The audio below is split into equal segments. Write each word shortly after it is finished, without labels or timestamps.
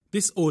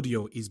This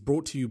audio is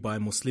brought to you by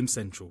Muslim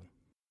Central.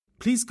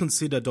 Please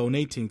consider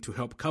donating to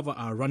help cover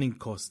our running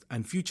costs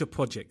and future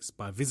projects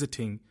by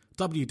visiting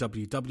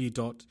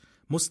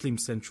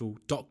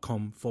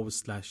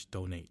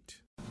www.muslimcentral.com/donate.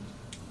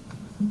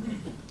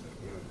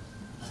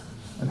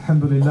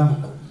 الحمد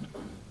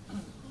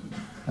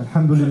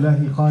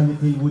لله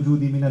خالق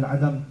الوجود من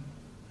العدم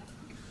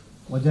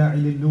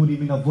وجاعل النور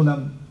من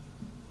الظلم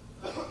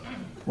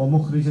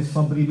ومخرج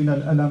الصبر من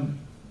الألم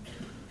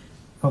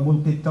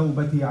فملقي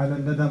التوبة على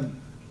الندم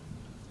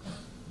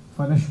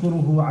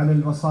فنشكره على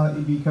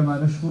المصائب كما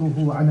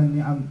نشكره على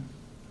النعم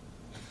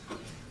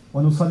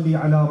ونصلي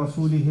على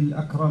رسوله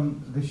الأكرم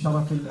ذي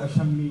الشرف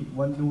الأشم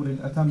والنور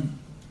الأتم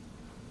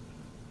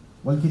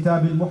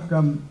والكتاب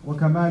المحكم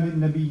وكمال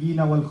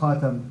النبيين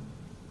والخاتم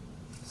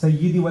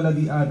سيد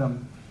ولد آدم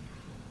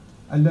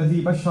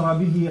الذي بشر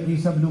به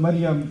عيسى بن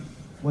مريم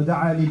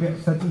ودعا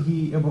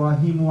لبعثته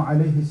إبراهيم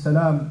عليه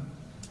السلام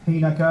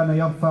حين كان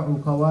يرفع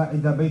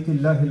قواعد بيت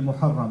الله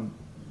المحرم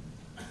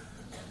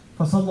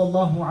فصلى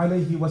الله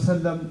عليه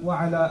وسلم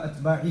وعلى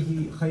أتباعه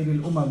خير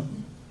الأمم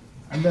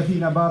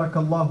الذين بارك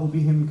الله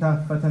بهم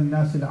كافة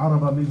الناس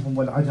العرب منهم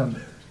والعجم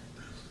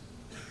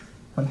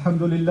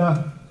فالحمد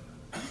لله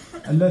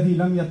الذي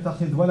لم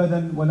يتخذ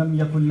ولدا ولم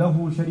يكن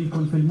له شريك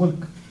في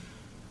الملك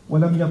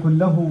ولم يكن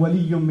له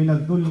ولي من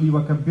الذل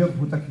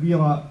وكبره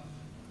تكبيرا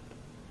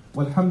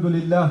والحمد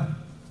لله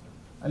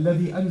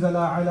الذي أنزل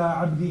على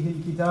عبده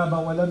الكتاب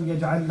ولم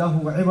يجعل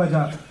له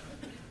عوجا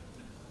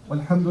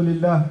والحمد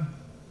لله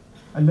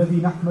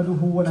الذي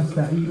نحمده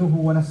ونستعينه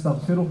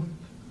ونستغفره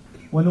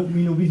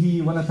ونؤمن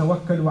به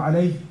ونتوكل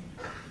عليه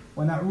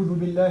ونعوذ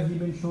بالله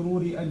من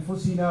شرور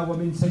أنفسنا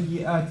ومن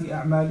سيئات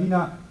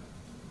أعمالنا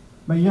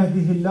من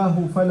يهده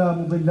الله فلا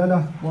مضل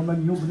له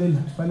ومن يضلل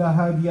فلا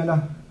هادي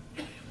له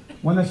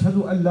ونشهد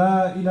أن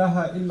لا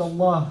إله إلا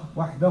الله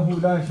وحده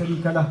لا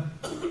شريك له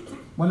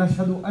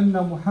ونشهد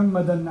أن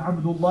محمدا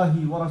عبد الله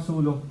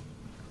ورسوله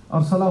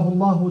أرسله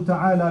الله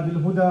تعالى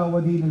بالهدى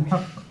ودين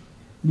الحق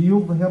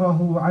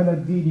ليظهره على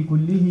الدين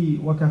كله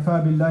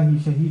وكفى بالله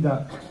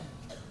شهيدا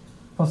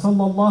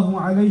فصلى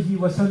الله عليه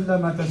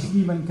وسلم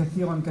تسليما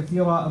كثيرا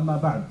كثيرا أما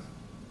بعد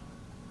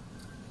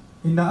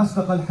إن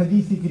أصدق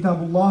الحديث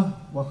كتاب الله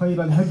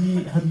وخير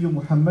الهدي هدي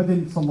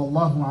محمد صلى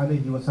الله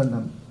عليه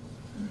وسلم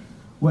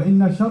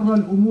وإن شر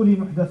الأمور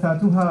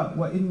محدثاتها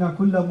وإن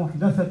كل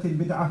محدثة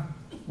بدعة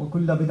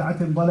وكل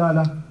بدعة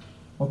ضلالة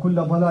وكل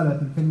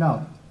ضلالة في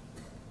النار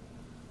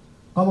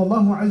قال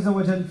الله عز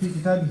وجل في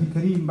كتابه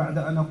الكريم بعد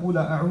أن أقول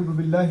أعوذ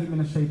بالله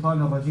من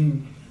الشيطان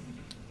الرجيم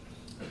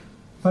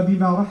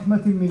فبما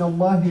رحمة من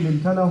الله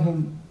لنت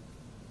لهم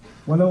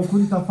ولو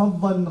كنت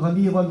فظا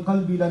غليظ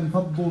القلب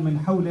لانفضوا من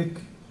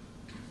حولك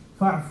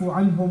فاعف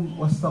عنهم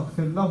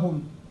واستغفر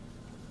لهم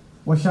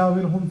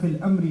وشاورهم في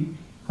الأمر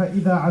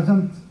فإذا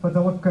عزمت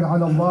فتوكل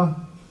على الله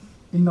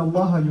إن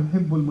الله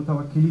يحب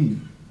المتوكلين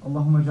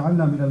اللهم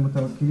اجعلنا من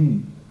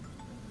المتوكلين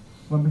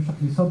رب اشرح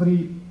لي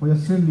صدري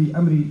ويسر لي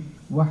أمري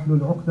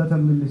واحلل عقدة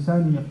من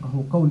لساني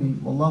يفقهوا قولي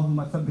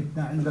واللهم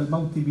ثبتنا عند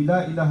الموت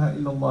بلا إله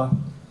إلا الله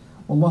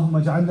اللهم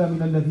اجعلنا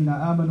من الذين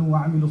آمنوا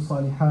وعملوا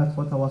الصالحات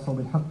وتواصوا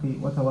بالحق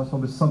وتواصوا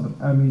بالصبر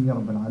آمين يا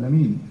رب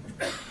العالمين.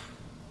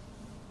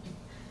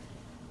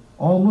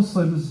 All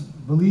Muslims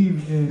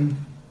believe in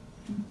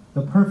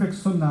the perfect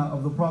Sunnah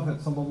of the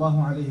Prophet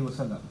sallallahu alaihi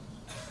wasallam.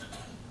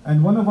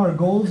 And one of our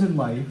goals in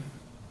life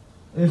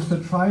is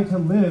to try to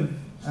live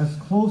as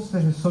close to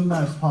his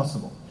Sunnah as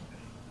possible.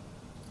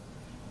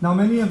 Now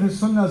many of his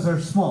Sunnahs are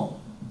small.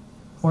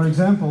 For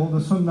example,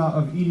 the Sunnah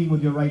of eating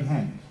with your right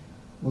hand.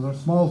 Those are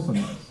small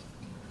Sunnahs.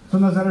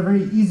 Sunnahs that are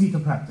very easy to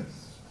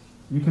practice.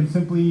 You can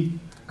simply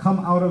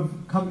come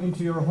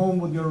into your home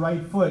with your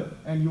right foot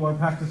and you are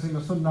practicing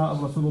the Sunnah of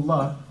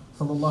Rasulullah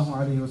sallallahu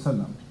alaihi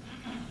wasallam.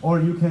 Or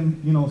you can,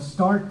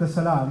 start the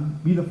salam,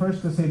 be the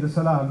first to say the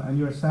salam, and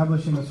you're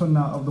establishing the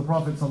sunnah of the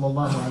Prophet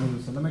sallallahu alaihi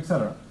wasallam,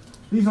 etc.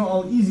 These are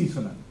all easy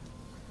sunnah.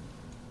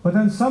 But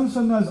then some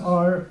sunnahs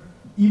are,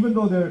 even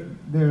though they're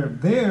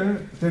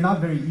not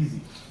very easy.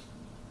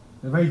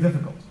 They're very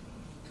difficult.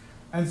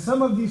 And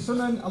some of these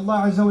sunnah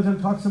Allah Azza wa Jalla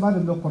talks about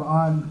in the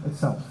Quran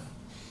itself.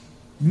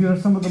 These are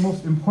some of the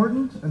most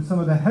important and some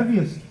of the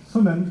heaviest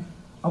sunnah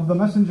of the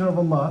Messenger of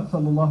Allah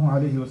sallallahu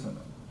alaihi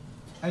wasallam.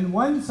 And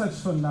one such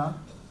sunnah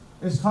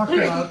is talked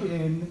about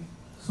in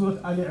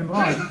Surah Ale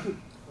Imran.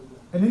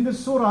 And in this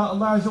surah,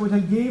 Allah Azza wa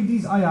Jalla gave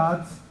these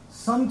ayat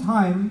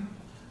sometime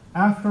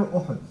after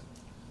Uhud.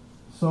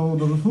 So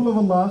the Rasul of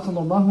Allah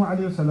sallallahu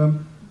alayhi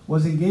wasallam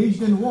was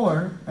engaged in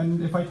war,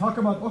 and if I talk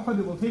about Uhud,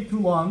 it will take too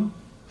long,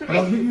 but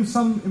I'll give you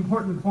some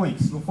important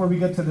points before we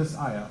get to this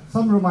ayah,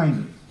 some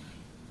reminders.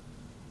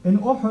 In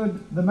Uhud,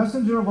 the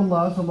Messenger of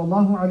Allah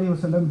sallallahu alayhi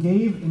wasallam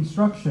gave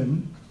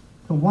instruction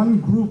to one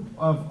group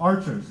of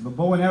archers, the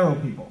bow and arrow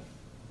people.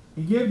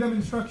 He gave them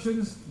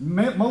instructions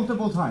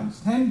multiple times,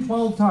 10,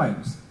 12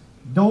 times.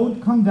 Don't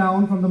come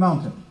down from the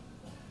mountain.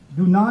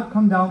 Do not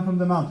come down from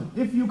the mountain.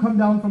 If you come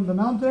down from the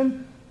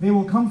mountain, they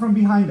will come from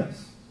behind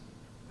us.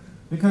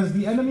 Because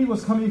the enemy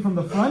was coming from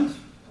the front,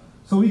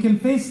 so we can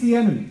face the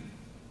enemy.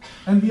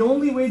 And the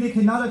only way they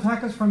cannot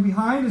attack us from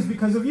behind is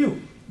because of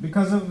you.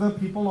 because of the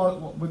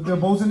people with their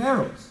bows and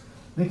arrows.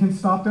 They can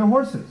stop their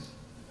horses.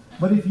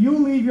 But if you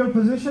leave your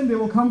position, they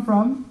will come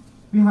from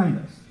behind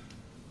us.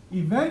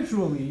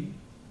 Eventually,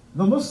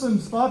 the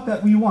Muslims thought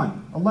that we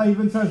won. Allah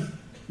even says,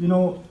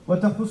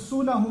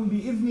 وَتَحُسُّونَهُمْ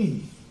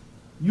بِإِذْنِهِ.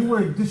 You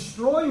were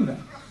destroying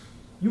them.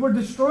 You were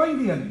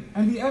destroying the enemy.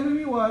 And the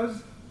enemy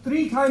was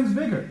 3 times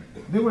bigger.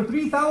 They were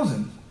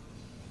 3,000.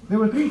 They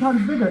were 3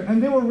 times bigger.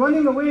 And they were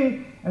running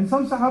away. And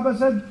some Sahabas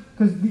said,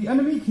 because the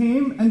enemy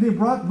came and they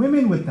brought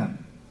women with them.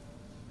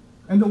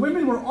 And the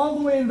women were all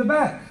the way in the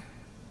back.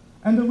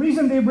 And the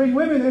reason they bring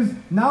women is,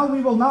 now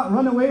we will not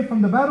run away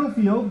from the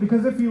battlefield,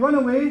 because if we run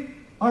away,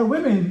 our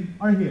women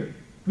are here.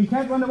 We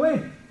can't run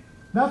away.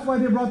 That's why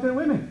they brought their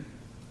women.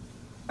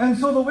 And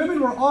so the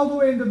women were all the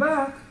way in the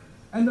back,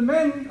 and the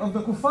men of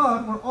the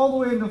kuffar were all the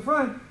way in the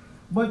front.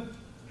 But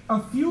a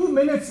few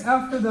minutes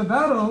after the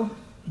battle,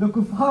 the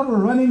kuffar were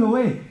running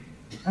away.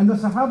 And the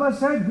Sahaba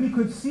said, we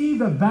could see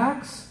the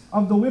backs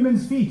of the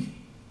women's feet.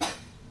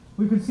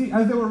 We could see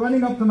as they were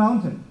running up the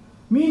mountain.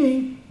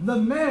 Meaning, the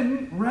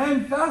men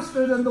ran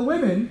faster than the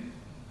women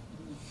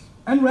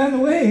and ran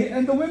away,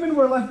 and the women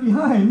were left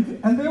behind,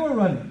 and they were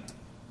running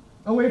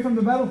away from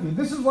the battlefield.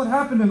 This is what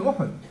happened in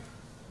Uhud,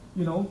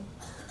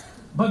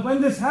 But when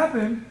this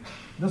happened,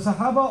 the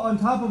Sahaba on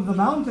top of the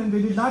mountain,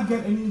 they did not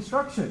get any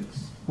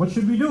instructions. What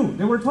should we do?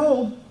 They were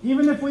told,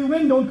 even if we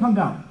win, don't come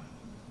down.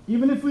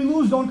 Even if we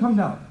lose, don't come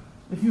down.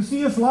 If you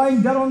see us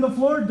lying dead on the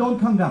floor, don't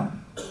come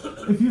down.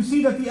 If you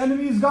see that the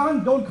enemy is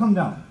gone, don't come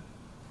down.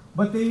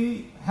 But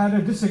they had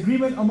a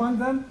disagreement among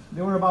them.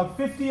 There were about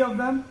 50 of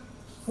them.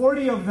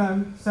 40 of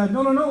them said,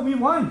 no, we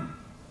won.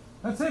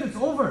 That's it, it's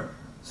over.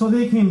 So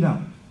they came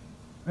down.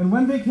 And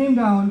when they came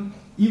down,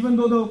 even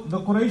though the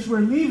Quraysh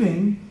were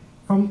leaving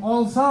from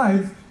all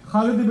sides,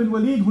 Khalid ibn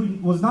Walid, who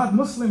was not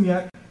Muslim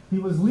yet, he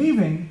was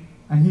leaving,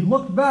 and he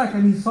looked back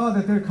and he saw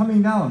that they're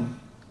coming down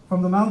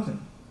from the mountain.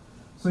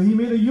 So he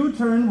made a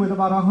U-turn with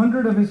about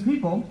 100 of his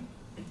people,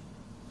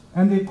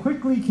 and they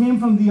quickly came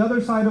from the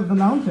other side of the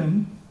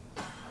mountain,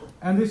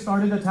 and they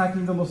started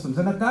attacking the Muslims.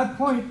 And at that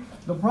point,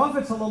 the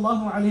Prophet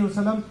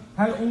ﷺ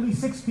had only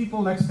 6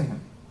 people next to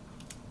him.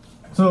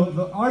 So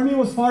the army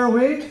was far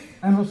away,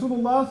 and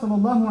Rasulullah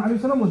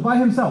ﷺ was by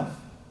himself.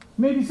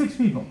 Maybe 6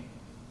 people.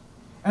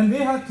 And they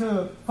had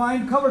to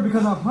find cover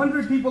because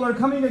 100 people are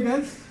coming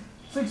against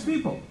 6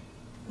 people.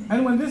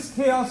 And when this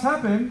chaos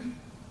happened,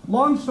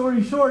 long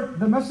story short,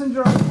 the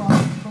Messenger of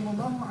Allah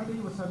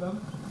ﷺ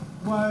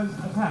was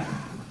attacked.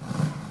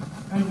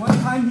 And one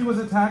time he was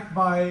attacked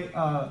by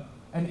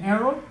an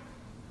arrow.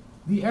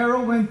 The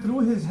arrow went through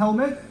his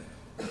helmet.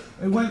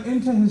 It went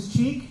into his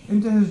cheek,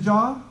 into his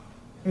jaw.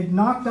 It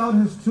knocked out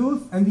his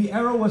tooth, and the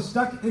arrow was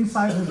stuck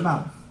inside his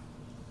mouth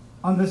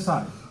on this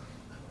side.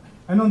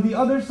 And on the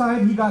other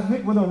side, he got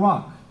hit with a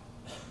rock.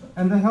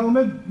 And the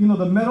helmet,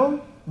 the metal,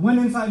 went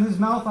inside his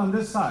mouth on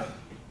this side.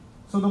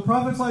 So the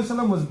Prophet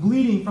ﷺ was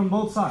bleeding from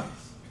both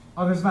sides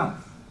of his mouth.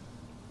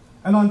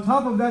 And on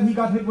top of that, he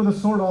got hit with a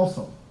sword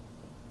also.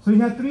 So he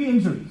had 3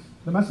 injuries.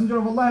 The Messenger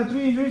of Allah had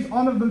 3 injuries,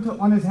 all of them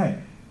on his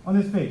head, on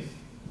his face.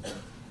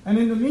 And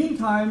in the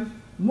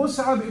meantime,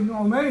 Mus'ab ibn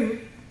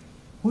Umayr,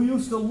 who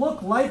used to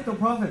look like the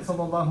Prophet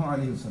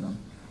ﷺ,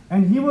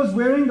 and he was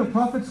wearing the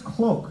Prophet's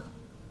cloak,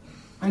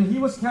 and he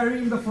was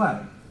carrying the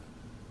flag.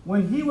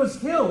 When he was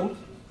killed,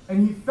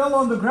 and he fell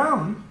on the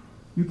ground,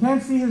 you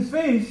can't see his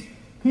face,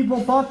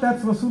 people thought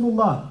that's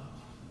Rasulullah.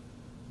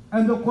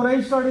 And the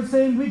Quraysh started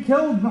saying, we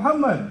killed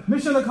Muhammad,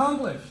 mission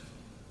accomplished.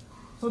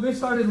 So they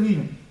started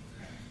leaving.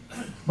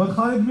 But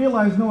Khalid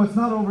realized, no, it's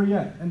not over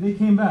yet. And they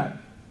came back.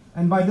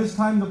 And by this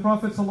time, the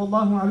Prophet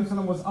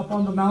ﷺ was up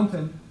on the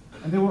mountain,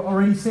 and they were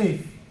already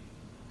safe.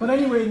 But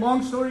anyway,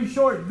 long story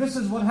short, this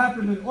is what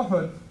happened in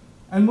Uhud.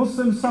 And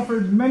Muslims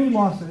suffered many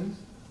losses.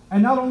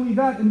 And not only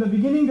that, in the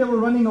beginning they were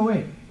running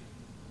away.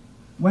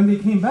 When they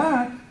came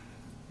back,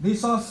 they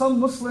saw some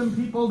Muslim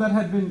people that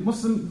had been, the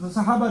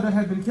Sahaba that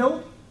had been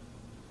killed.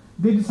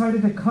 They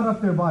decided to cut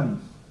up their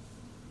bodies.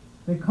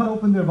 They cut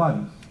open their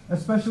bodies.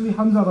 Especially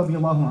Hamza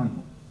radiallahu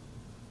anhu.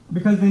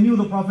 Because they knew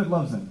the Prophet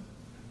loves him.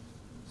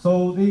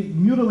 So they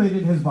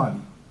mutilated his body.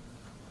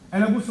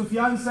 And Abu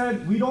Sufyan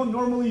said, we don't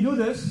normally do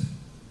this.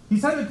 He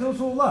said it to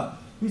Rasulullah.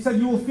 He said,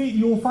 you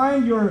will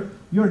find your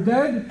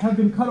dead have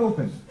been cut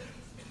open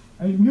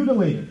and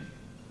mutilated.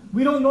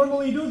 We don't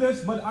normally do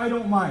this, but I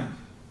don't mind.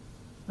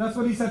 That's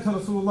what he said to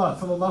Rasulullah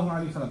sallallahu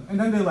alaihi wasallam. And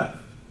then they left.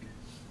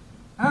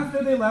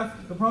 After they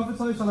left, the Prophet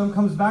sallallahu alaihi wasallam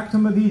comes back to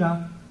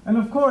Medina. And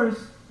of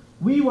course,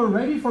 we were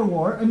ready for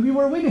war and we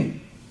were winning.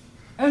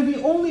 And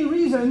the only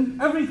reason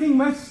everything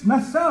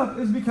messed up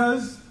is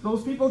because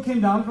those people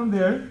came down from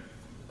their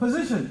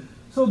position.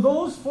 So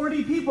those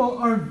 40 people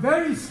are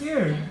very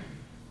scared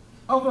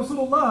of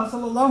Rasulullah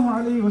sallallahu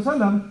alaihi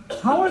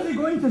wasallam. How are they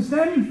going to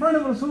stand in front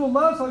of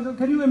Rasulullah sallallahu alaihi wasallam?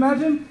 Can you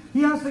imagine?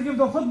 He has to give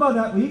the khutbah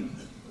that week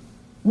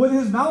with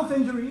his mouth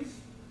injuries.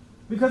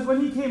 Because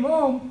when he came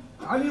home,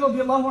 Ali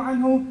radiallahu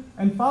anhu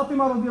and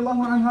Fatima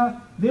radiallahu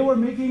anha, they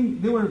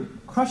were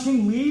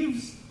crushing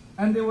leaves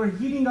and they were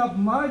heating up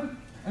mud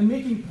and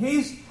making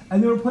paste,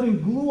 and they were putting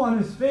glue on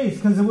his face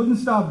because it wouldn't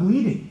stop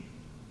bleeding.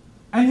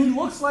 And he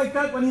looks like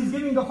that when he's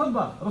giving the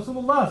khutbah,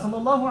 Rasulullah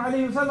sallallahu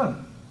alayhi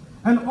wasallam.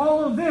 And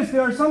all of this,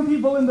 there are some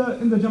people in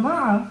the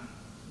jama'ah,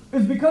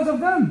 is because of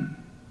them,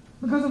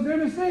 because of their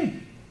mistake.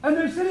 And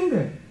they're sitting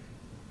there.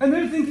 And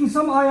they're thinking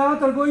some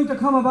ayat are going to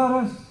come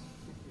about us.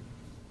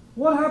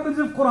 What happens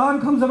if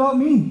Quran comes about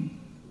me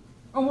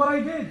and what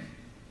I did?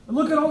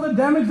 Look at all the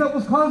damage that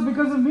was caused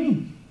because of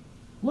me.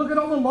 Look at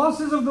all the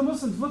losses of the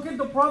Muslims. Look at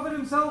the Prophet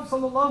himself,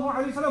 sallallahu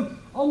alaihi wasallam,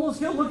 almost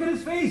killed. Look at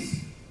his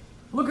face.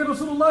 Look at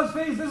Rasulullah's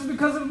face. This is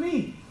because of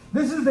me.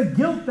 This is the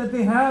guilt that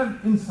they have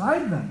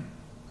inside them.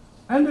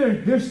 And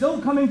they're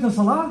still coming to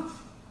salah.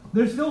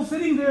 They're still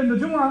sitting there in the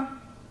Jum'ah.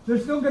 They're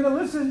still going to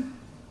listen.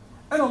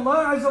 And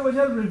Allah Azza wa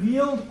Jal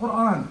revealed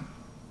Quran.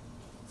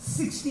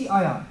 60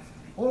 ayat.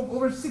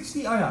 Over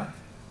 60 ayat.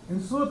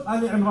 In Surah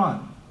Ale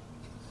Imran.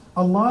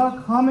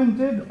 Allah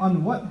commented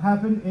on what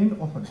happened in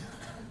Uhud.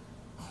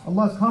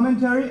 Allah's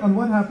commentary on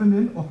what happened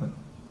in Uhud.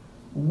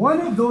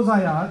 One of those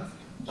ayat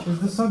is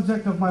the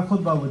subject of my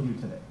khutbah with you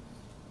today.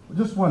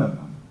 Just one of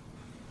them.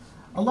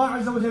 Allah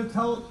Azza wa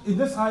Jal in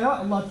this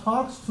ayah, Allah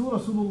talks to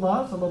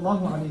Rasulullah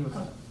sallallahu alayhi wa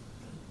sallam.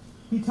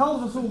 He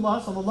tells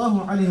Rasulullah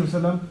sallallahu alayhi wa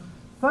sallam,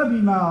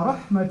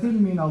 فَبِمَا رَحْمَةٍ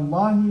مِّنَ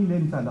اللَّهِ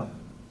لِنْتَ لَهُ.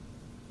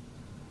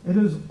 It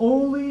is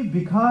only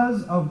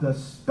because of the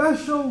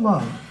special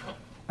love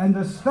and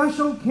the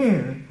special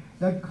care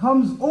that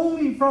comes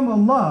only from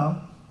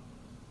Allah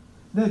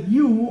that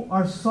you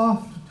are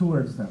soft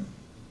towards them.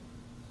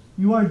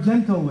 You are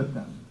gentle with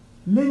them.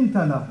 لِنْتَ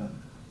لَهُ.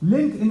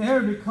 Lint in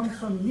Arabic comes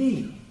from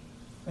lean.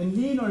 And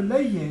lean or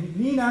layyin,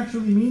 lean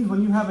actually means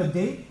when you have a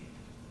date,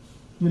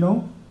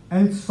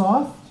 and it's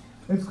soft,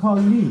 it's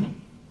called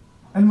lean.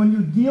 And when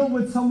you deal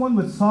with someone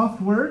with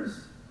soft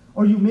words,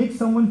 or you make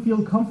someone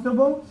feel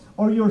comfortable,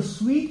 or you're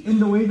sweet in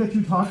the way that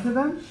you talk to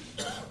them,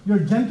 you're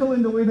gentle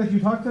in the way that you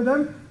talk to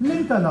them,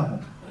 لِنْتَ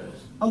لَهُ.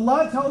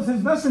 Allah tells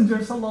His Messenger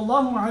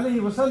sallallahu alayhi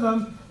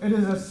wasallam, it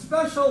is a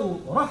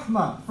special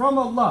rahmah from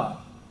Allah,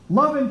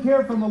 love and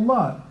care from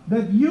Allah,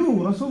 that you,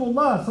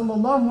 Rasulullah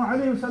sallallahu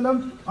alayhi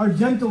wasallam, are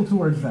gentle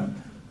towards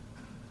them.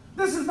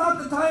 This is not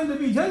the time to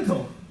be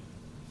gentle.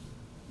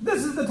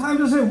 This is the time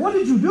to say, what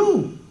did you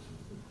do?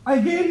 I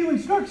gave you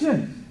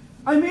instructions.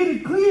 I made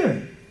it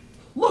clear.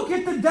 Look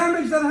at the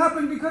damage that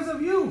happened because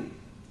of you.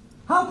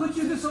 How could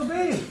you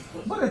disobey?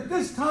 But at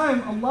this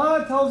time,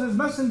 Allah tells His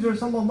Messenger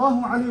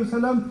sallallahu alaihi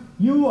wasallam,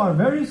 you are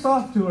very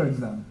soft towards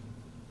them.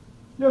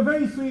 You're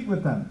very sweet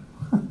with them.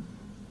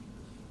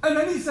 And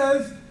then He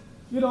says,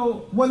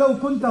 وَلَوْ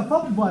كُنْتَ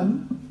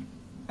فَضًّا.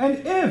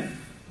 And if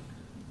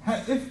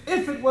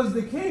it was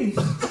the case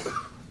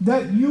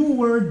that you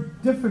were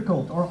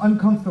difficult or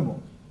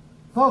uncomfortable.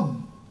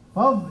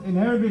 Fadh in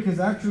Arabic is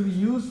actually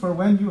used for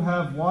when you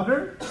have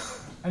water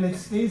and it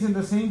stays in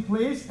the same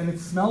place and it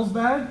smells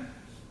bad.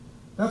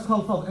 That's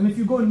called fadh. And if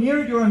you go near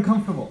it, you're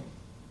uncomfortable.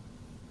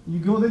 You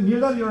go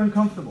near that, you're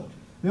uncomfortable.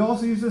 They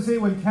also used to say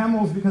when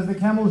camels, because the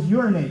camels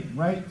urinate,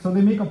 right? So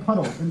they make a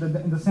puddle in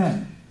the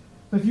sand.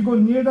 So if you go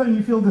near that and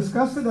you feel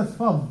disgusted, that's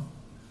fadh,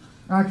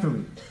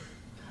 actually.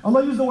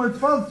 Allah used the word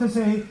fadh to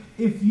say,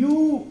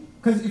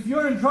 because if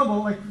you're in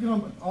trouble,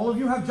 all of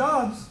you have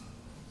jobs,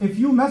 if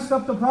you messed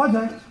up the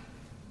project,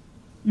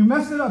 you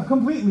messed it up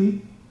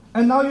completely,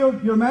 and now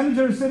your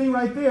manager is sitting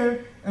right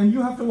there, and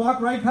you have to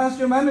walk right past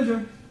your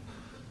manager.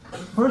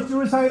 First you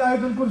recite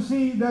Ayatul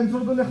Kursi, then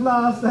Surah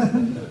Al-Ikhlas,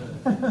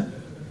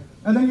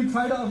 and then you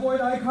try to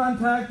avoid eye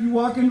contact, you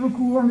walk in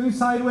ruku or maybe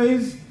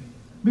sideways,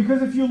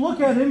 because if you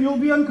look at him, you'll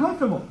be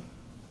uncomfortable.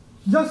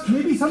 Just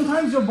maybe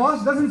sometimes your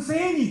boss doesn't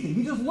say anything,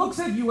 he just looks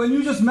at you and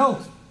you just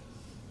melt.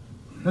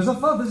 There's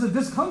a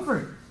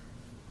discomfort.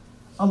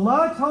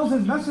 Allah tells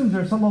His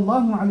Messenger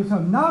sallallahu alaihi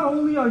wasallam, not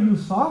only are you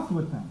soft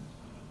with them,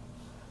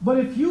 but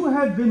if you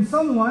had been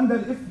someone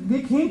that if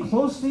they came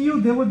close to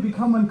you, they would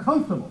become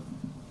uncomfortable.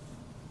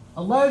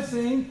 Allah is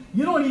saying,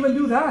 you don't even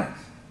do that.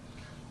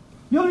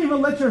 You don't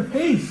even let your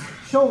face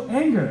show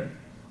anger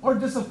or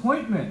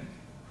disappointment.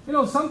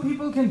 Some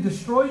people can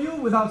destroy you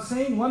without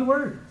saying one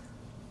word.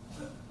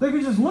 They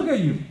can just look at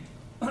you.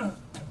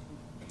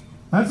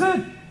 That's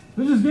it.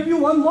 They just give you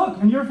one look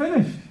and you're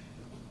finished.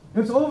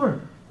 It's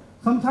over.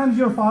 Sometimes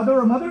your father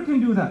or mother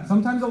can do that.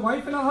 Sometimes a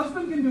wife and a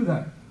husband can do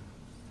that.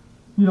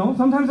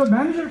 Sometimes a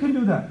manager can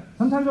do that.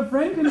 Sometimes a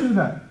friend can do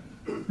that.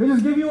 They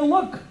just give you a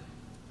look.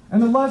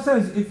 And Allah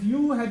says, if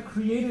you had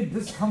created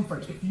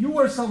discomfort, if you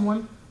were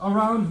someone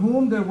around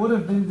whom there would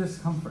have been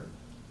discomfort.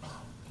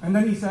 And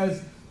then He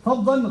says,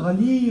 فَضًّا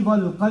غَلِيظَ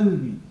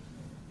الْقَلْبِ.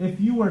 If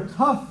you were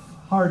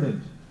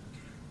tough-hearted.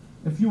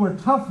 If you were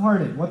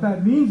tough-hearted, what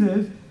that means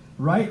is,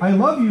 right, I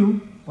love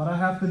you, but I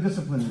have to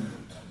discipline you.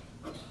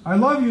 I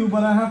love you,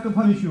 but I have to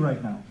punish you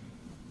right now.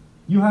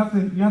 You have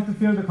to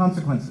fear the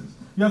consequences.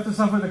 You have to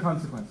suffer the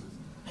consequences.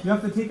 You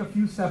have to take a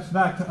few steps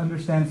back to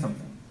understand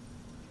something.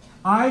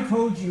 I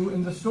told you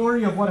in the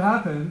story of what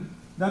happened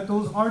that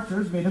those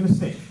archers made a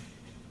mistake.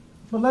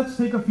 But let's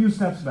take a few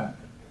steps back.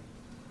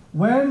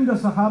 When the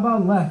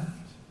Sahaba left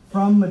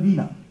from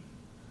Medina,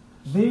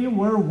 they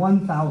were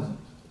 1,000.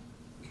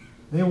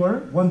 They were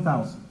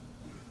 1,000.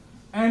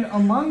 And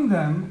among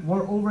them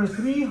were over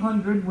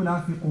 300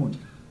 munafiqun.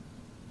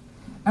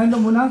 And the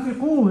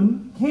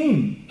munafiqun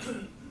came.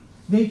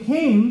 They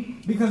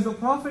came because the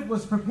Prophet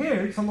was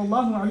prepared,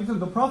 sallallahu alaihi wasallam.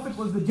 The Prophet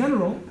was the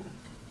general.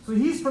 So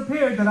he's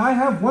prepared that I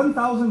have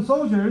 1,000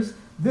 soldiers,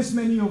 this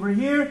many over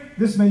here,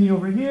 this many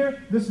over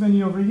here, this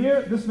many over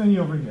here, this many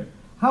over here.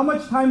 How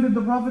much time did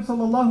the Prophet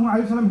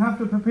ﷺ have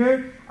to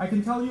prepare? I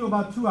can tell you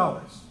about 2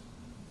 hours.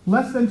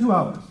 Less than 2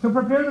 hours to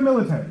prepare the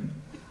military.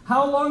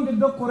 How long did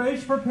the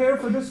Quraysh prepare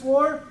for this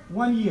war?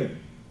 1 year.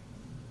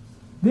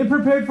 They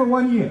prepared for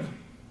 1 year.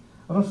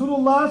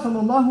 Rasulullah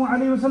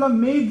ﷺ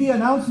made the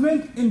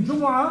announcement in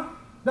Jumu'ah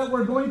that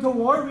we're going to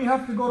war, we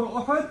have to go to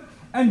Uhud.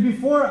 And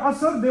before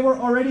Asr, they were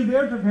already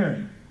there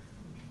preparing.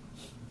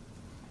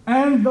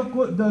 And the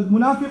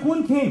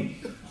munafiqun came.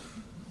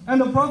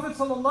 And the Prophet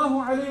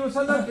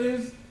ﷺ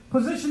is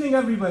positioning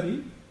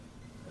everybody.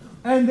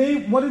 And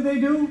what did they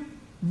do?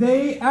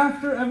 They,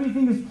 after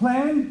everything is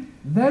planned,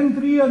 then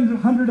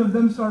 300 of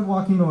them start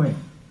walking away.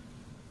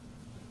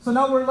 So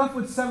now we're left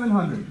with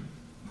 700.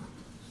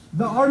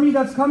 The army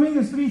that's coming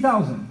is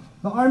 3,000.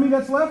 The army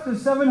that's left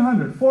is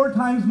 700. 4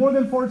 times, more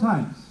than 4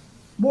 times.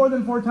 More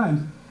than 4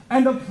 times.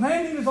 And the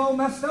planning is all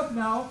messed up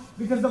now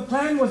because the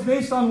plan was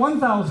based on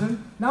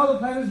 1,000. Now the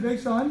plan is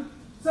based on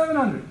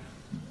 700.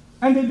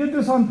 And they did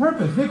this on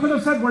purpose. They could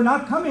have said, we're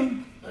not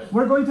coming.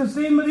 We're going to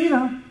stay in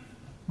Medina.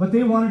 But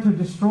they wanted to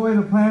destroy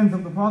the plans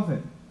of the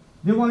Prophet.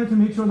 They wanted to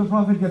make sure the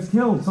Prophet gets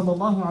killed,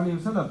 sallallahu alaihi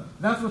wasallam.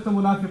 That's what the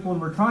munafiqun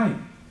were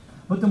trying.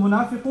 But the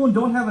munafiqun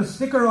don't have a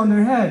sticker on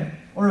their head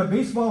or a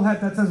baseball hat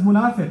that says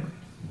munafiq.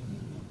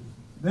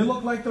 They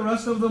look like the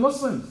rest of the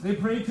Muslims. They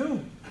pray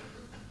too.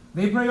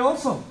 They pray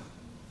also.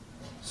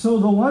 So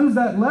the ones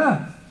that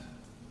left,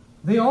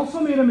 they also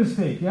made a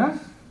mistake, yes?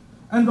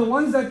 And the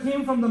ones that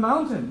came from the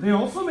mountain, they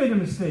also made a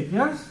mistake,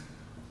 yes?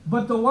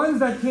 But the ones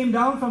that came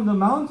down from the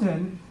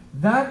mountain,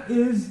 that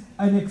is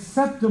an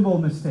acceptable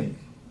mistake.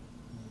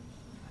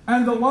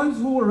 And the ones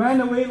who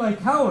ran away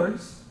like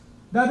cowards,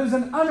 that is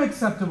an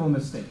unacceptable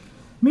mistake.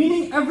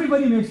 Meaning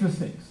everybody makes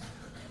mistakes.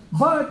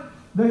 But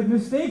the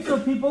mistakes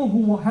of people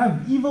who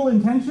have evil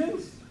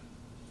intentions,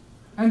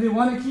 and they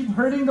want to keep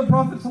hurting the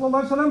Prophet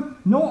ﷺ,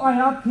 no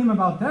ayat came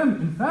about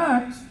them. In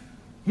fact,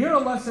 here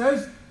Allah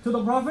says to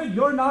the Prophet,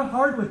 you're not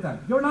hard with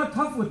them. You're not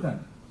tough with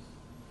them.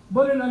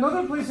 But in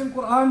another place in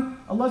Quran,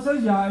 Allah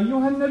says, Ya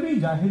ayyuhan nabi,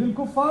 jahid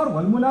al-kuffar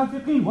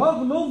wal-munafiqeen,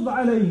 waghluz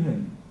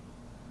alayhim.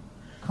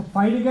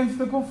 Fight against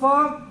the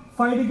kuffar,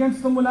 fight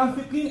against the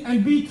munafiqeen,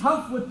 and be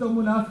tough with the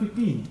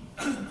munafiqeen.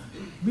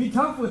 Be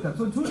tough with them.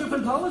 So 2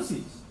 different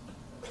policies.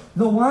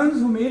 The ones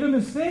who made a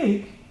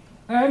mistake,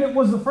 and it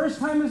was the first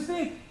time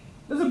mistake.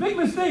 It's a big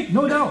mistake,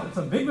 no doubt. It's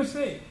a big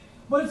mistake.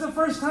 But it's a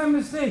first time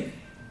mistake.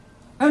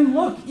 And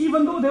look,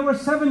 even though there were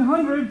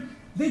 700,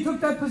 they took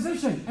that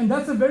position. And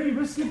that's a very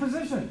risky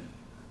position.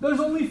 There's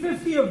only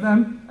 50 of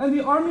them, and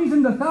the army's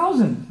in the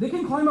thousands. They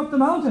can climb up the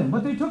mountain,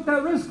 but they took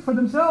that risk for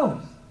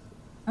themselves.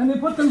 And they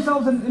put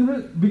themselves in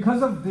risk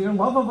because of their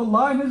love of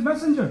Allah and His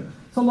Messenger,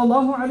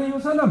 sallallahu alaihi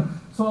wasallam.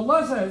 So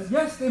Allah says,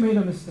 yes, they made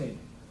a mistake.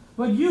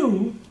 But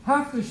you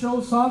have to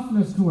show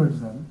softness towards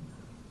them.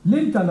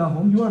 Linta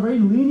lahum, you are very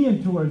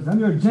lenient towards them,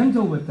 you're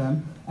gentle with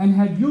them. And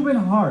had you been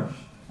harsh,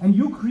 and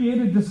you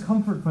created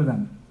discomfort for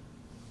them,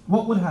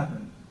 what would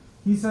happen?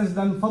 He says,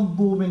 then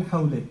faddu min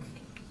hawlik.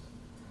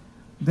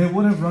 They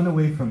would have run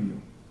away from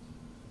you.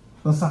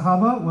 The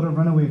Sahaba would have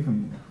run away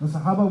from you. The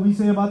Sahaba, we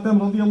say about them,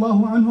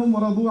 radiyallahu anhum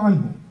wa radu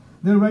anhu.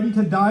 They're ready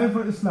to die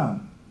for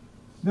Islam.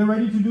 They're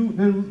ready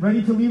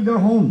to leave their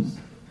homes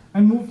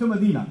and move to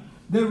Medina.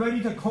 They're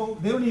ready to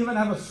they don't even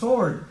have a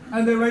sword,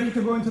 and they're ready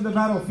to go into the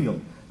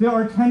battlefield. There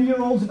are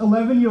 10-year-olds,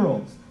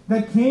 11-year-olds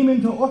that came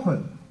into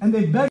Uhud, and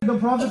they begged the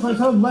Prophet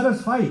ﷺ, let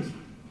us fight.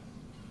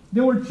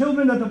 There were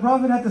children that the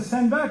Prophet had to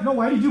send back. No,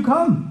 why did you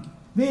come?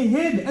 They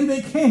hid and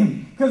they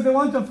came because they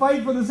want to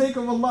fight for the sake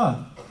of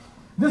Allah.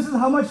 This is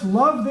how much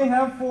love they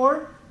have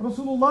for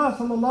Rasulullah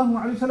sallallahu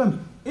alaihi wasallam.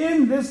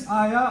 In this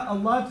ayah,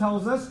 Allah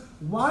tells us,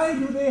 why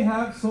do they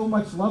have so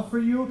much love for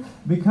you?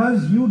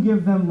 Because you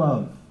give them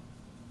love.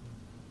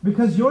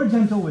 Because you're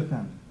gentle with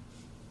them.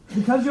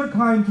 Because you're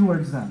kind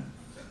towards them.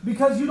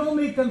 Because you don't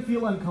make them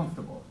feel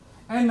uncomfortable.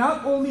 And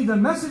not only the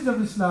message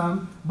of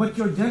Islam, but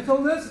your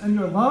gentleness and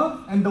your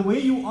love and the way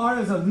you are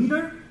as a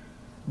leader,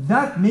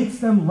 that makes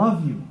them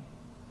love you.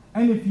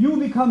 And if you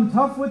become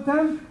tough with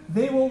them,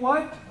 they will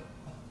what?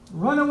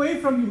 Run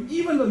away from you.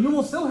 Even though you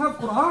will still have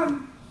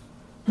Quran,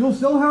 you'll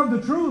still have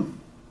the truth,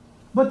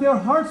 but their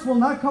hearts will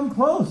not come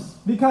close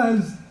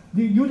because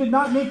you did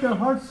not make their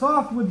hearts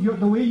soft with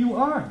the way you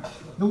are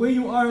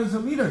as a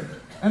leader.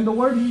 And the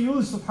word he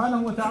used,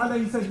 subhanahu wa ta'ala,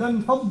 he said,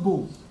 "Lan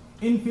faddu."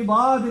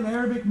 Infidad in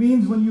Arabic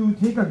means when you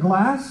take a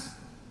glass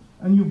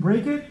and you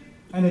break it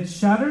and it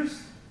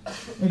shatters,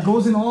 it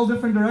goes in all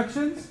different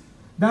directions.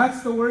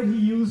 That's the word he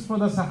used for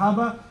the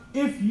Sahaba.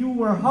 If you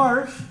were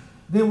harsh,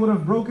 they would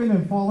have broken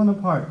and fallen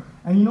apart.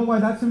 And you know why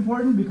that's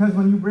important? Because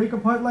when you break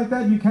apart like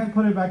that, you can't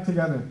put it back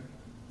together.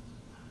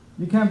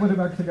 You can't put it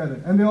back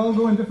together. And they all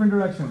go in different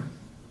directions.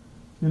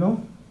 You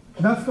know?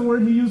 That's the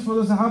word he used for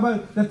the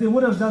Sahaba, that they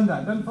would have done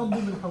that.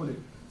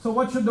 So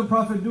what should the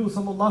Prophet do,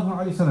 sallallahu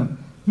alaihi wasallam?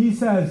 He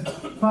says,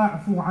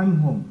 فَاعْفُ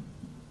عَنْهُمْ.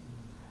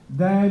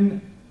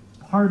 Then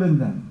pardon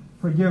them,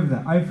 forgive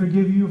them. I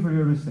forgive you for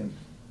your mistakes.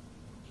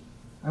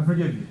 I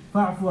forgive you.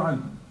 فَاعْفُ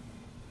عَنْهُمْ.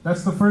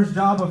 That's the first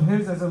job of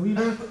his as a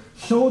leader.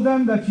 Show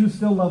them that you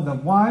still love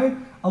them. Why?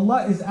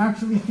 Allah is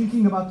actually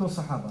thinking about those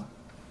Sahaba.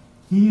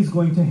 He's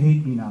going to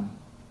hate me now.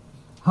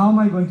 How am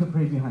I going to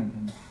pray behind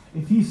him?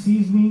 If he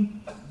sees me,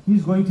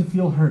 he's going to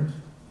feel hurt.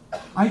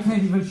 I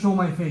can't even show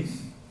my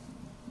face.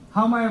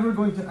 How am I ever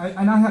going to...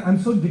 I'm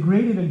so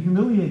degraded and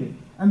humiliated.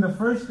 And the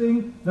first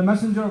thing, the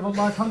Messenger of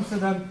Allah comes to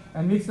them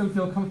and makes them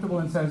feel comfortable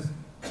and says,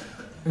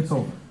 it's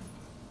over.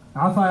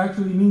 Afa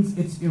actually means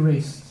it's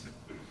erased.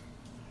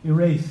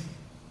 Erased.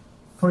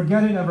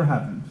 Forget it ever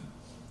happened.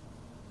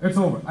 It's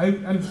over.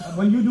 And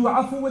when you do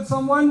afu with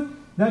someone,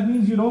 that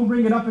means you don't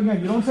bring it up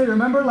again. You don't say,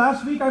 remember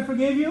last week I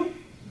forgave you?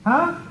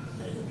 Huh?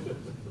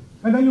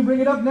 And then you bring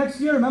it up next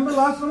year. Remember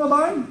last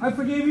Ramadan? I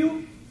forgave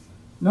you?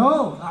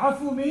 No.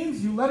 Afu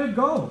means you let it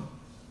go.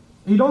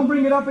 You don't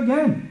bring it up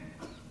again.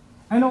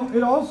 And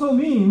it also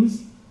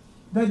means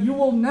that you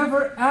will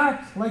never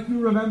act like you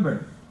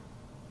remember.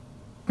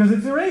 Because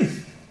it's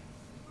erased.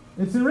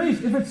 It's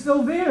erased. If it's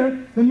still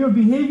there, then your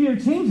behavior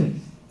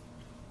changes.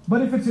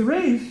 But if it's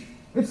erased,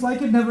 it's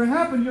like it never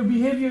happened. Your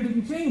behavior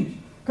didn't change.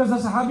 Because the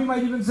Sahabi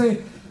might even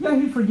say, yeah,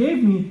 he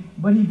forgave me,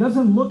 but he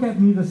doesn't look at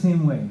me the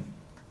same way.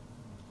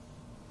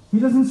 He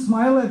doesn't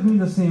smile at me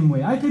the same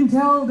way. I can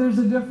tell there's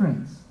a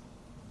difference.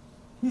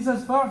 He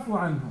says, فَاعْفُ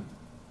عَنْهُمْ.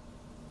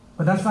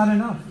 But that's not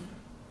enough.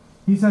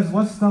 He says,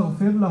 وَاسْتَغْفِرْ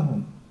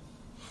لَهُمْ.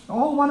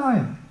 All one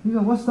ayah. He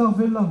says,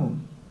 وَاسْتَغْفِرْ لَهُمْ.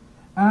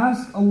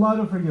 Ask Allah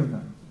to forgive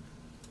them.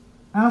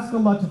 Ask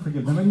Allah to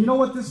forgive them. And you know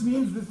what this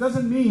means? This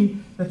doesn't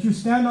mean that you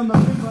stand on the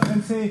minbar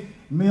and say,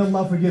 may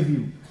Allah forgive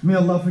you. May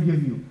Allah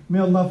forgive you. May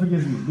Allah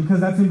forgive you. Because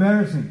that's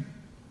embarrassing.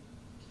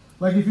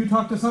 Like if you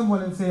talk to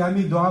someone and say, I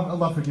make dua,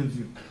 Allah forgives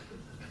you.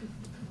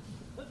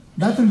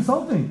 That's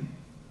insulting.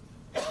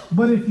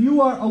 But if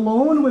you are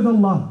alone with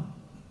Allah,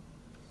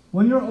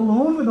 when you're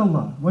alone with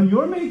Allah, when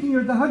you're making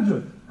your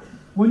tahajjud,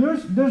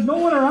 there's no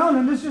one around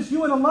and it's just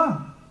you and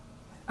Allah.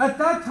 At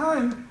that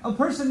time, a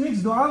person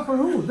makes dua for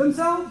who?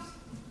 Themselves.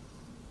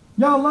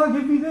 Ya Allah,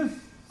 give me this.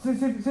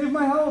 Save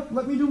my health.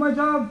 Let me do my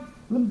job.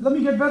 Let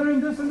me get better in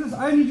this and this.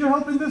 I need your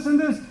help in this and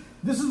this.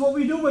 This is what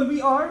we do when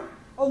we are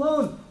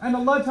alone. And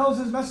Allah tells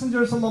His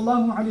Messenger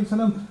sallallahu alaihi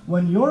wasallam,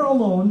 when you're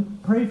alone,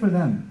 pray for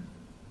them.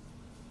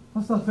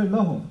 Astaghfir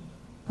lahum.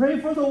 Pray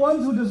for the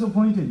ones who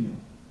disappointed you.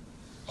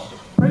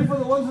 Pray for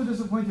the ones who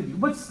disappointed you.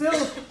 But still,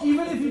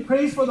 even if he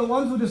prays for the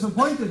ones who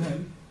disappointed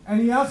him,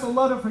 and he asks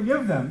Allah to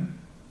forgive them,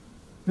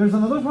 there's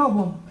another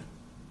problem.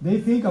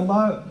 They think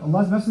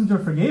Allah's Messenger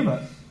forgave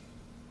us.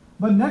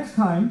 But next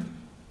time,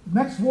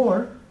 next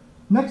war,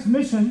 next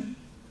mission,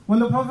 when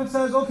the Prophet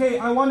says, okay,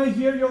 I want to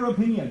hear your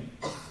opinion.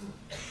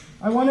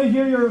 I want to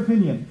hear your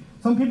opinion.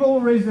 Some people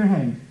will raise their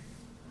hand.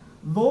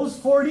 Those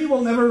 40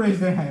 will never raise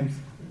their hands.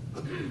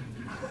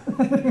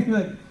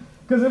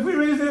 Because if we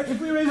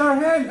raise our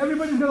hand,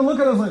 everybody's going to look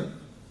at us like,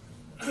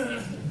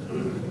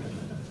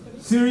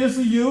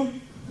 seriously you?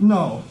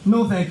 No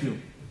thank you.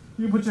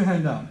 You put your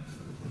hand down.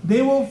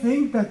 They will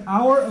think that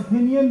our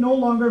opinion no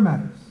longer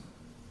matters.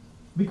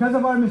 Because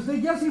of our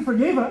mistake, yes, He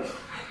forgave us.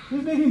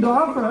 He's making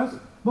dua for us.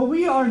 But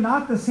we are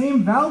not the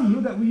same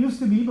value that we used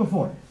to be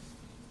before.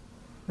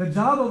 The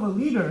job of a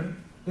leader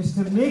is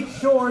to make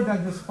sure that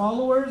his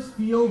followers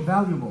feel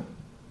valuable.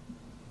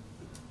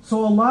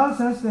 So Allah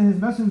says to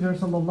His Messenger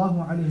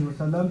sallallahu alaihi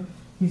wasallam,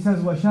 He says,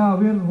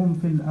 وَشَاوِرْهُمْ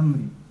فِي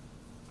الْأَمْرِ.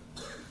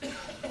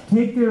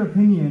 Take their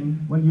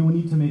opinion when you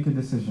need to make a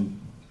decision.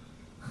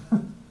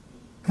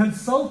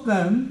 Consult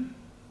them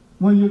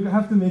when you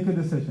have to make a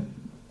decision.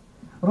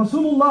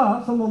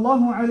 Rasulullah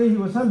sallallahu alaihi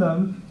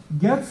wasallam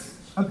gets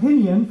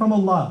opinion from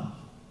Allah.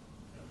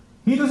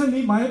 He doesn't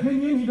need my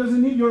opinion, he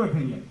doesn't need your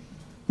opinion.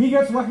 He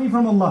gets wahi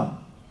from Allah.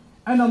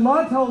 And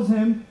Allah tells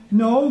him,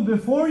 no,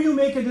 before you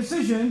make a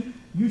decision,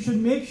 you should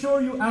make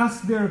sure you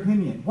ask their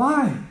opinion.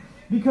 Why?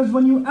 Because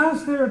when you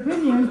ask their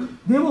opinion,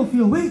 they will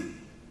feel, wait,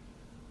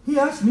 he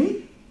asked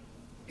me?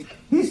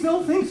 He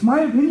still thinks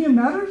my opinion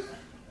matters?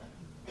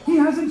 He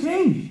hasn't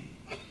changed.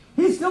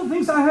 He still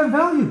thinks I have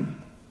value.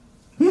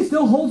 He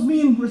still holds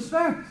me in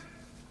respect.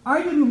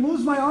 I didn't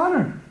lose my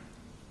honor.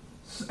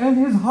 And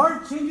his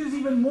heart changes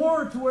even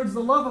more towards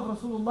the love of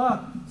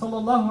Rasulullah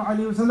sallallahu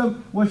alaihi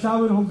wasallam.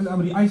 وَشَاوِرْهُمْ فِي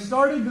الْأَمْرِ. I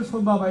started this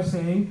khutbah by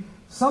saying,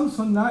 some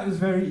sunnah is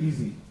very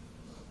easy.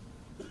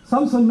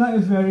 Some sunnah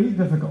is very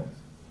difficult.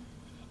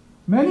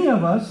 Many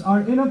of us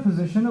are in a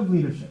position of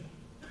leadership.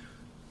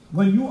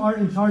 When you are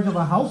in charge of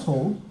a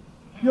household,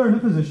 you're in a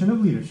position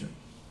of leadership.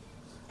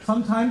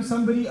 Sometimes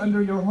somebody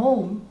under your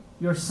home,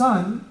 your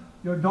son,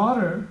 your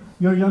daughter,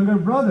 your younger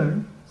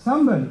brother,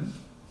 somebody,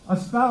 a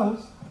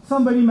spouse,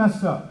 somebody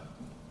messed up.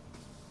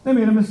 They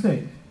made a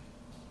mistake.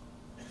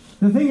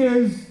 The thing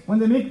is, when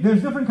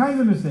there's different kinds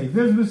of mistakes.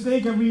 There's a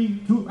mistake every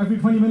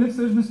 20 minutes,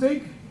 there's a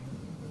mistake.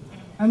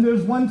 And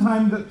there's one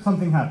time that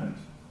something happened.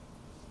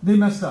 They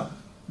messed up.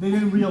 They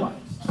didn't realize.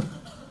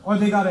 Or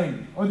they got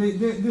angry. Or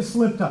they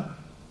slipped up.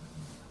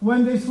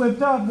 When they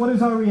slipped up, what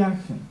is our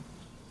reaction?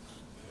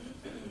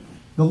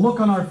 The look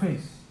on our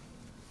face.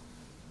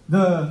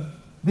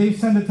 They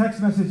send a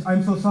text message,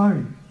 I'm so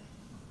sorry.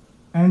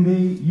 And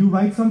you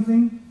write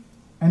something,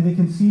 and they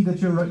can see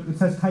that it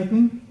says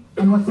typing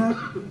on WhatsApp,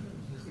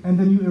 and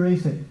then you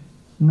erase it.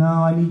 No,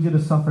 I need you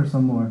to suffer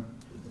some more.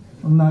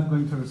 I'm not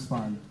going to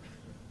respond.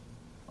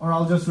 Or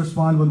I'll just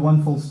respond with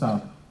one full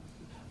stop.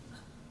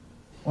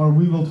 Or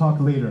we will talk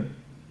later.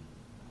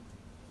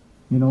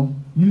 You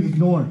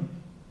ignore.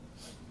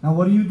 Now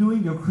what are you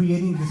doing? You're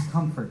creating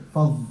discomfort.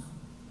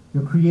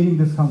 You're creating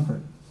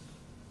discomfort.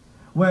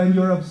 When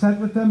you're upset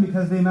with them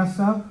because they messed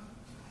up,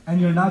 and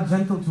you're not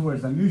gentle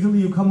towards them. Usually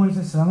you come in and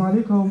say,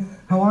 Assalamu alaikum,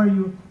 how are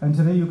you? And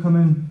today you come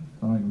in,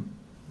 Assalamu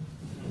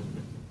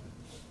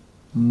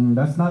alaikum.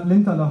 That's not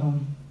linta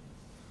lahum.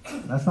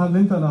 That's not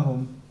linta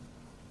lahum.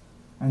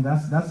 And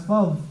that's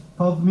fav.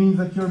 Fav means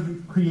that you're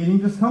creating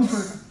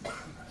discomfort.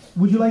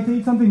 Would you like to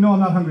eat something? No, I'm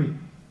not hungry.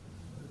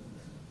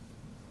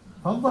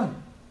 Fav.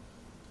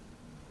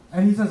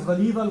 And he says,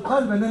 Ghalid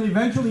al-qalb, and then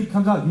eventually it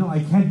comes out,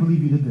 I can't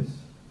believe you did this.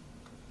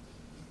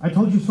 I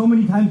told you so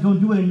many times don't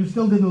do it and you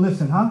still didn't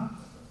listen, huh?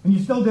 And you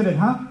still did it,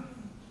 huh?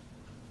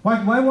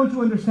 Why won't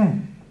you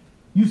understand?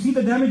 You see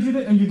the damage you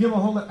did and you give a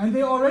whole lot. And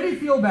they already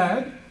feel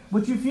bad,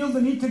 but you feel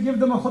the need to give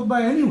them a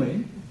khutbah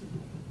anyway.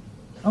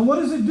 And what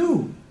does it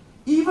do?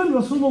 Even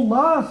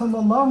Rasulullah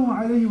sallallahu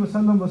alayhi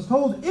wasallam was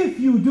told, if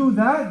you do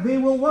that, they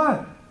will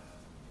what?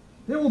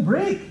 They will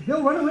break.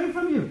 They'll run away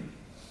from you.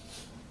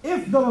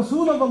 If the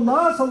Rasul of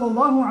Allah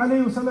sallallahu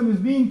alayhi wasallam is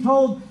being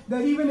told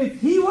that even if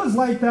he was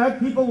like that,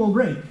 people will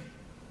break,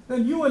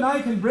 then you and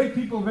I can break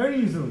people very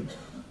easily.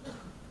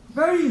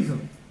 Very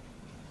easily.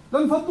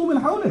 Then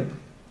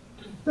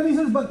he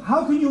says, but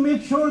how can you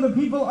make sure the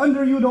people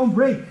under you don't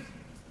break?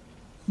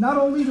 Not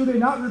only do they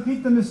not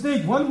repeat the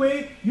mistake, one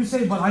way you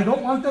say, but I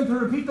don't want them to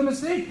repeat the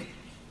mistake.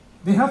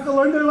 They have to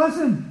learn their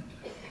lesson.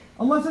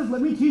 Allah says,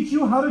 let me teach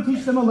you how to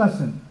teach them a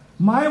lesson.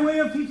 My way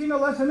of teaching a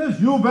lesson is,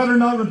 you better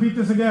not repeat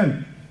this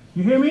again.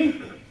 You hear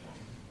me?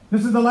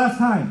 This is the last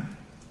time.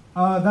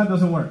 That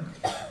doesn't work.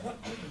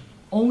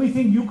 Only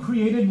thing you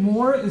created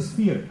more is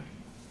fear.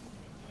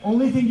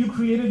 Only thing you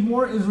created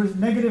more is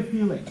negative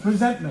feeling,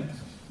 resentment.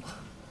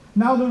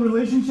 Now the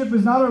relationship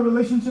is not a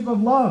relationship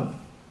of love.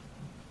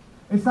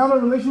 It's not a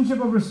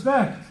relationship of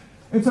respect.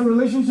 It's a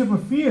relationship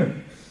of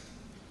fear.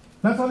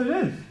 That's what it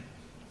is.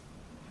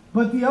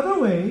 But the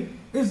other way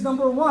is,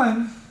 number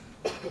one,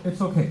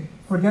 it's okay.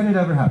 Forget it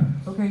ever happened.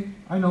 It's okay.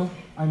 I know.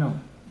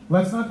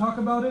 Let's not talk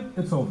about it.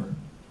 It's over.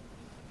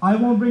 I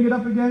won't bring it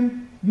up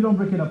again. You don't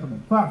bring it up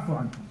again. Fa'fu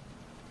anhum.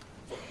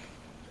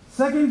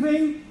 Second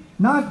thing,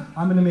 not,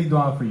 I'm going to make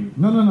dua for you.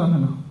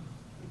 No.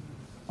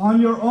 On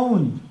your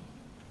own.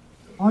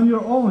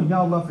 Ya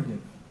Allah,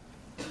 forgive.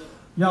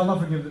 Ya Allah,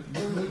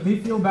 forgive. They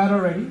feel bad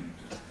already.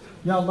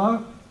 Ya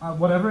Allah,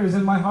 whatever is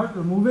in my heart,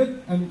 remove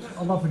it, and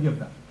Allah forgive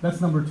them.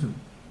 That's number two.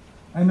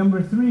 And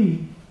number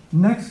three,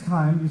 next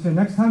time, you say,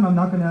 next time I'm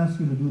not going to ask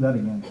you to do that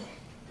again.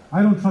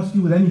 I don't trust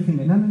you with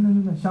anything. No.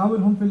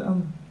 Shawirhum fil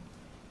amr.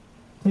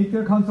 Take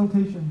their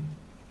consultation.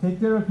 Take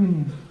their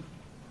opinion.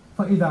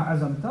 فَإِذَا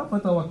عَزَمْتَ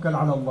فَتَوَكَّلْ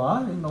عَلَى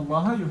اللَّهِ إِنَّ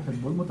اللَّهَ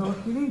يُحِبُّ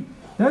الْمُتَوَكِّلِينَ.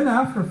 Then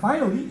after,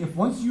 finally,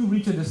 once you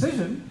reach a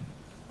decision,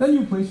 then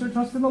you place your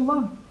trust in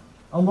Allah.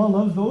 Allah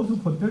loves those who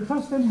put their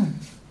trust in Him.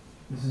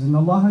 This is إِنَّ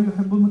اللَّهَ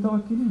يُحِبُّ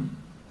الْمُتَوَكِّلِينَ.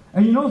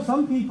 And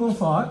some people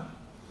thought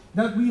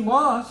that we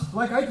lost,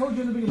 like I told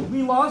you in the beginning,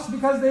 we lost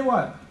because they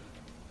what?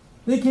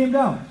 They came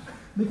down.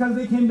 Because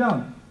they came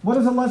down. What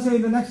does Allah say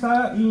in the next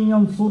ayah? إِن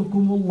يَنصُرْكُمُ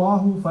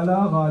اللَّهُ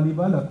فَلَا غَالِبَ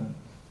لَكُمْ.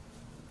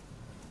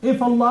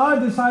 If Allah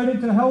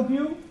decided to help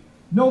you,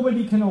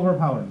 nobody can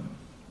overpower you.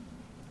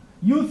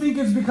 You think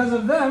it's because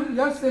of them.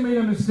 Yes, they made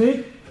a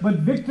mistake, but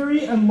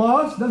victory and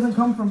loss doesn't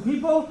come from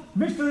people.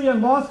 Victory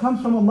and loss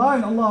comes from Allah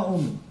and Allah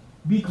only.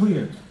 Be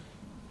clear.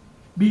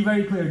 Be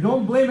very clear.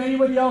 Don't blame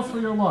anybody else for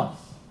your loss.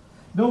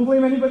 Don't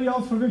blame anybody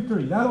else for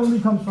victory. That only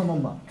comes from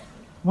Allah.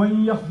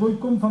 وَإِن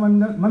يَخْذُلْكُمْ فَمَنْ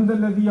ذَا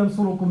الَّذِي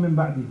يَنْصُرُكُم مِّن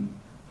بَعْدِهِ.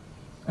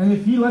 And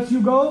if He lets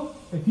you go,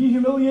 if He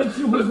humiliates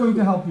you, who's going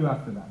to help you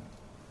after that?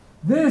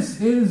 This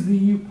is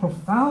the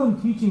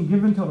profound teaching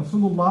given to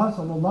Rasulullah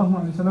sallallahu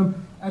alaihi wasallam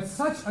at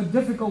such a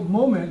difficult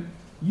moment.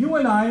 You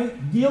and I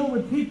deal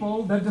with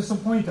people that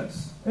disappoint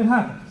us. It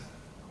happens.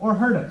 Or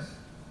hurt us.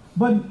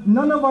 But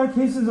none of our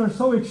cases are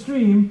so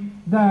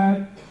extreme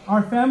that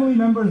our family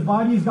members'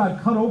 bodies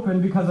got cut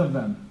open because of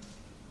them.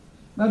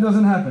 That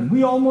doesn't happen.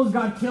 We almost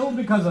got killed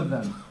because of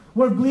them.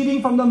 We're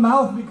bleeding from the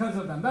mouth because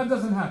of them. That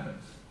doesn't happen.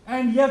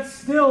 And yet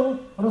still,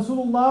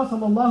 Rasulullah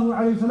sallallahu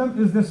alayhi wa sallam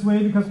is this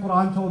way because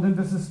Quran told him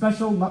this is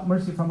special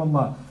mercy from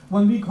Allah.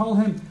 When we call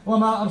him,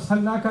 وَمَا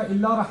أَرْسَلْنَاكَ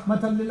إِلَّا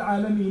رَحْمَةً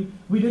لِلْعَالَمِينَ,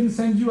 we didn't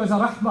send you as a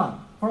rahmah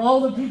for all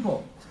the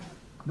people.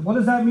 What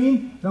does that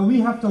mean? That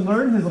we have to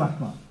learn His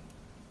rahmah.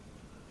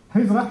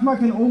 His rahmah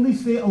can only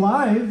stay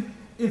alive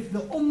if the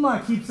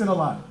ummah keeps it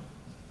alive.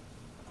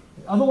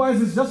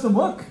 Otherwise it's just a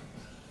book.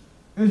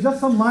 It's just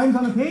some lines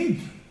on a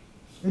page.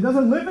 It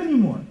doesn't live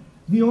anymore.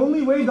 The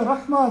only way the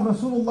rahmah of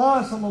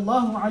Rasulullah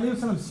sallallahu alayhi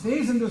wa sallam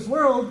stays in this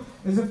world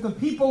is if the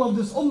people of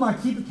this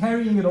ummah keep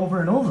carrying it over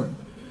and over.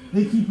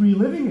 They keep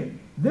reliving it.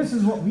 This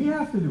is what we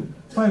have to do.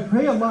 So I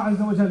pray Allah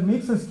Azza wa Jal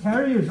makes us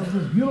carriers of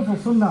this beautiful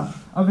sunnah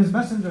of His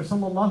Messenger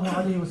sallallahu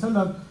alayhi wa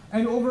sallam,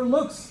 and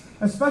overlooks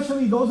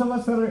especially those of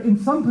us that are in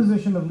some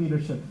position of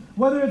leadership.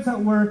 Whether it's at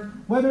work,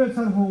 whether it's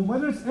at home,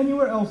 whether it's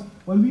anywhere else,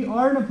 when we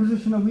are in a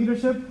position of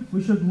leadership,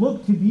 we should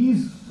look to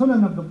these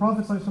sunnah of the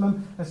Prophet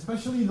ﷺ,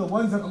 especially the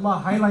ones that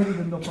Allah highlighted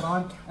in the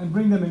Quran, and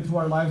bring them into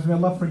our lives. May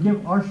Allah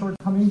forgive our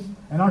shortcomings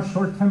and our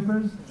short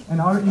tempers and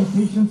our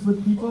impatience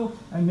with people,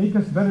 and make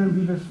us better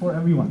leaders for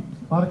everyone.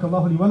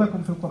 Barakallahu li wa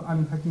lakum fil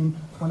Qur'an al-Hakim,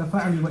 wa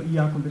nafa'ani wa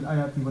iyyakum bil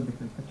ayati wa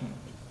dhikr al-hakim.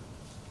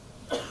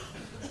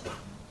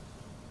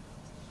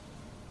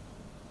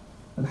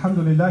 الحمد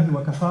لله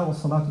وكفى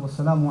والصلاة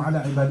والسلام على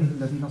عباده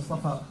الذين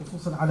اصطفى،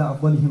 خصوصا على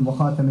أفضلهم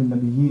وخاتم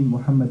النبيين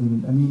محمد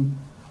الأمين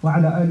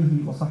وعلى آله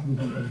وصحبه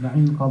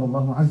أجمعين. قال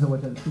الله عز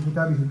وجل في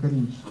كتابه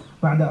الكريم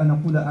بعد أن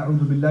أقول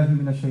أعوذ بالله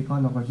من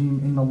الشيطان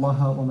الرجيم إن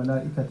الله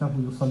وملائكته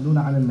يصلون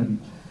على النبي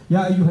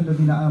يا أيها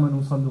الذين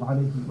آمنوا صلوا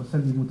عليه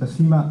وسلموا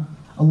تسليما.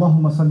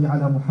 اللهم صل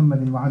على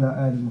محمد وعلى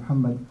آل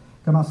محمد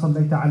كما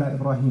صليت على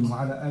إبراهيم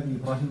وعلى آل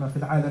إبراهيم في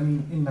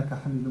العالمين إنك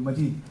حميد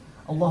مجيد.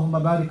 اللهم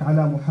بارك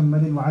على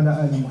محمد وعلى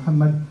آل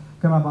محمد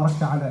كما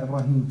باركت على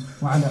إبراهيم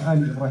وعلى آل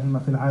إبراهيم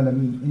في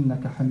العالمين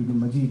إنك حميد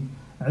مجيد.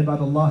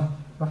 عباد الله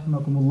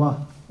رحمكم الله،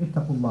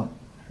 اتقوا الله.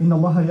 إن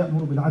الله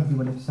يأمر بالعدل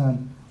والإحسان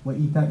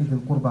وإيتاء ذي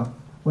القربى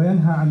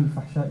وينهى عن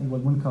الفحشاء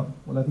والمنكر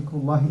ولذكر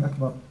الله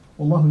أكبر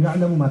والله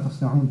يعلم ما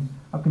تصنعون.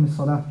 أقم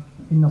الصلاة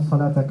إن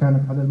الصلاة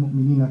كانت على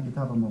المؤمنين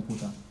كتابا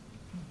موقوتا.